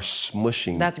 We are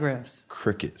smushing That's gross.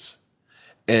 crickets.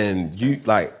 And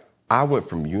I went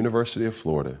from University of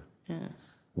Florida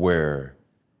where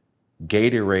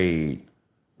Gatorade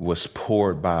was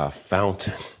poured by a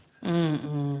fountain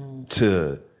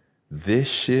to this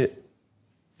shit.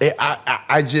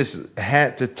 I just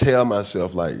had to tell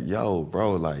myself, like, yo,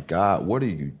 bro, like, God, what are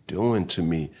you doing to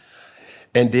me?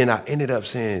 And then I ended up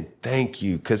saying, thank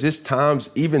you. Because it's times,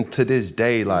 even to this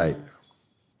day, like,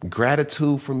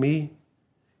 gratitude for me,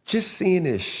 just seeing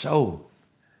this show,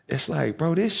 it's like,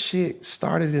 bro, this shit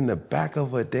started in the back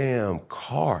of a damn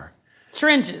car.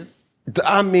 Trenches.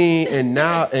 I mean, and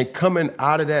now, and coming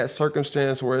out of that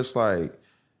circumstance where it's like,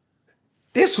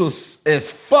 this was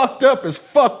as fucked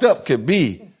up could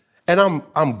be. And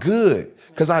I'm good,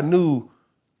 because I knew,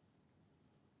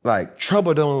 like,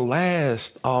 trouble don't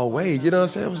last always. You know what I'm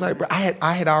saying? It was like, bro,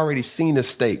 I had already seen the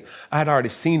steak. I had already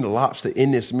seen the lobster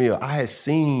in this meal. I had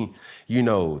seen,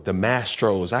 the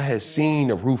Mastros. I had seen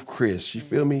the Roof Chris. You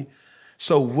feel me?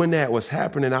 So when that was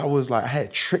happening, I was like, I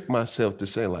had tricked myself to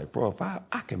say, like, bro, if I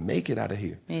can make it out of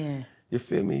here. Yeah. You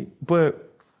feel me? But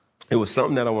it was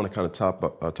something that I want to kind of talk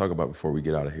about before we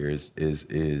get out of here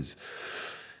is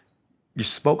you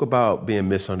spoke about being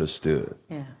misunderstood.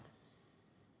 Yeah.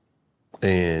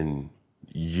 And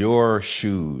your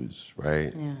shoes,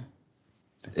 right? Yeah.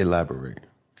 Elaborate.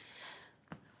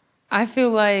 I feel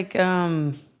like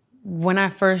when I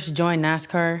first joined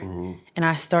NASCAR and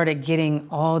I started getting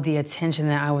all the attention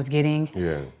that I was getting,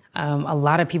 a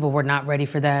lot of people were not ready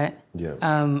for that.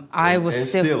 Yeah. I was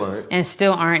still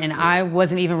aren't, and I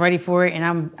wasn't even ready for it.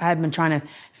 And I had been trying to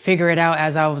figure it out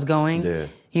as I was going. Yeah.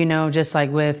 Just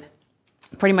like with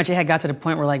pretty much it had got to the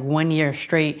point where like 1 year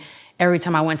straight, every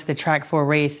time I went to the track for a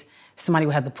race, somebody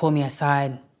would have to pull me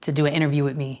aside to do an interview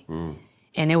with me.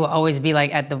 And it would always be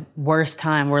like at the worst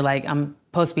time where like I'm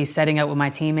supposed to be setting up with my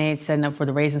teammates, setting up for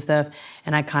the race and stuff.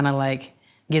 And I kind of like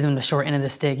give them the short end of the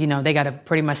stick. They got to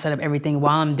pretty much set up everything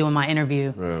while I'm doing my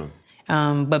interview.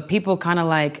 Yeah. But people kind of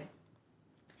like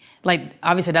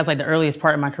obviously that's like the earliest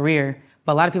part of my career,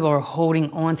 but a lot of people are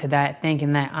holding on to that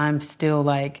thinking that I'm still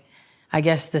like, I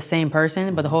guess the same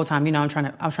person, but the whole time, I'm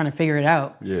trying to figure it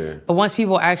out. Yeah. But once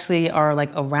people actually are like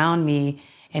around me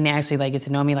and they actually like get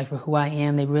to know me like for who I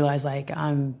am, they realize like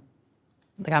I'm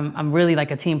really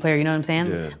like a team player. You know what I'm saying?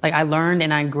 Yeah. Like I learned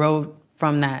and I grow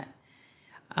from that.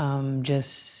 I don't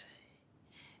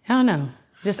know.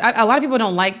 A lot of people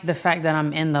don't like the fact that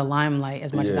I'm in the limelight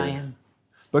as much as I am.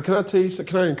 But can I tell you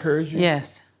something? Can I encourage you?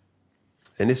 Yes.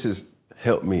 And this has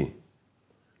helped me,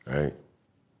 right?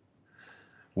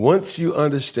 Once you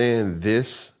understand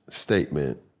this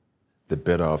statement, the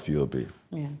better off you'll be.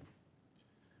 Yeah.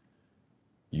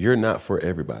 You're not for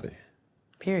everybody.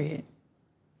 Period.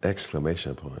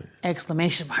 Exclamation point.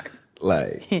 Exclamation mark.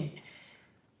 Like,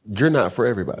 you're not for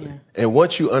everybody. Yeah. And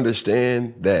once you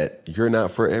understand that you're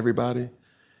not for everybody,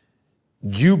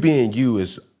 you being you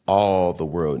is all the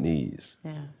world needs.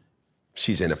 Yeah.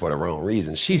 She's in it for the wrong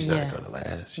reason. She's not going to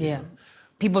last. You know?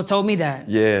 People told me that.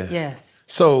 Yeah. Yes.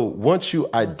 So once you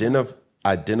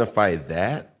identify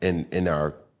that and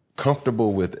are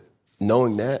comfortable with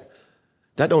knowing that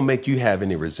don't make you have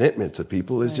any resentment to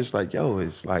people. It's just like, yo,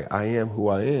 it's like, I am who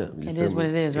I am. It is what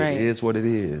it is, right? It is what it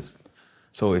is.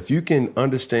 So if you can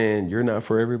understand you're not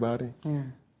for everybody,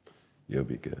 you'll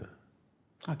be good.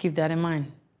 I'll keep that in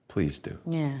mind. Please do.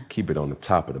 Yeah. Keep it on the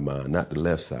top of the mind, not the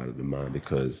left side of the mind,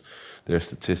 because there are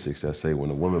statistics that say when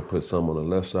a woman puts something on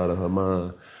the left side of her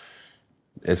mind,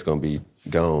 it's going to be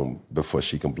gone before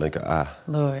she can blink an eye.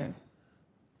 Lord.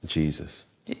 Jesus.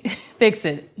 Fix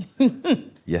it.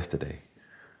 Yesterday.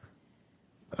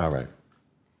 All right.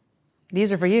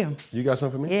 These are for you. You got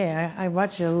something for me? Yeah, I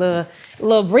bought you a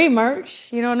little Bree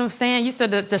merch. You know what I'm saying? You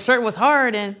said the shirt was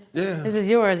hard, and this is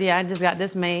yours. Yeah, I just got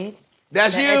this made.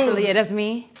 That's you? Actually, yeah, that's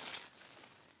me.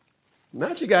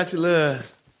 Not you got your little...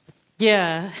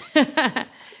 Yeah.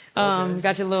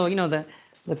 Got your little, you know, the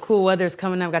cool weather's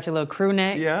coming up. Got your little crew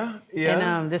neck. Yeah.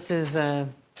 And this is my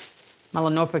little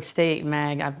Norfolk State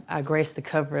mag. I graced the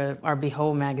cover of our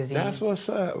Behold magazine. That's what's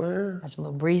up, man. Got your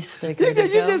little Bree sticker. You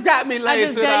just got me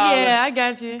laced with all I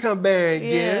got you. Come bearing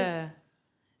gifts. Yeah.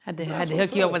 Had to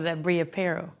hook you up with that Bree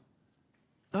apparel.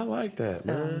 I like that,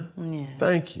 man. Yeah.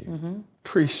 Thank you.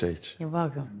 Appreciate you. You're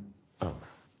welcome. Oh.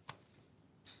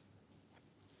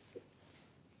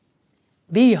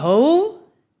 Behold?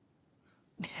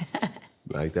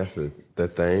 Like that's the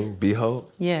thing?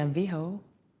 Behold? Yeah, Behold.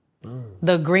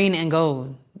 The green and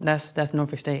gold. That's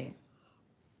Norfolk State.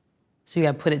 So you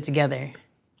gotta put it together.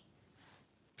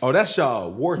 Oh, that's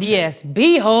y'all war chant. Yes,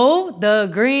 Behold, the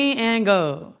green and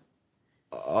gold.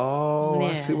 Oh,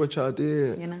 I see what y'all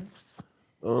did. You know?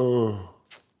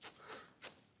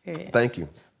 Period. Thank you.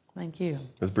 Thank you.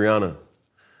 It's Brehanna.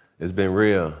 It's been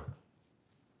real.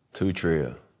 Too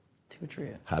trill. Too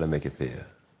true. How to make it feel.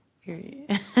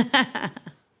 Period.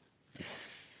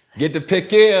 Get the pick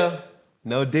here.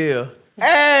 No deal.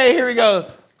 Hey, here we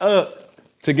go.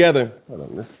 Together. Hold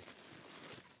on.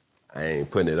 I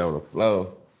ain't putting it on the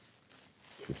floor.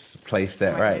 Just place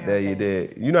that right there. Okay. You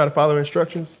did. You know how to follow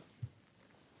instructions?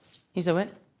 You said what?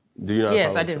 Do you know how to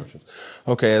follow I do. instructions?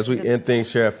 Okay, as we end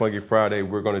things here at Funky Friday,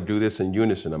 we're going to do this in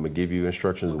unison. I'm going to give you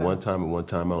instructions one time and one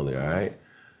time only, all right?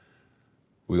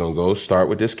 We're going to go start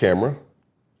with this camera.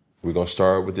 We're going to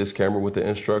start with this camera with the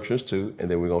instructions too,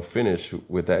 and then we're going to finish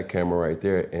with that camera right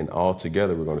there, and all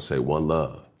together we're going to say one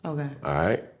love. Okay. All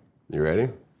right? You ready?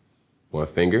 One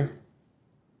finger.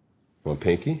 One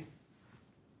pinky.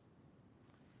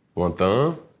 One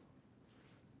thumb.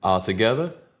 All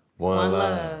together. One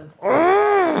love.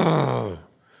 Oh,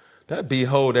 that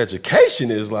Behold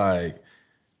education is like...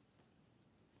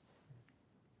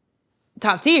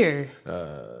 Top tier.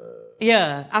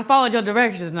 Yeah, I followed your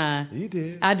directions now. You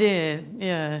did. I did,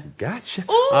 yeah. Gotcha.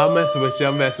 Ooh. I'm messing with you.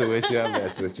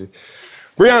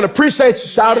 Brehanna, appreciate you,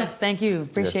 shout it. Yes, thank you.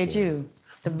 Appreciate you.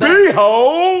 The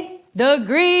Behold. The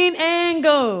green and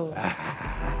gold.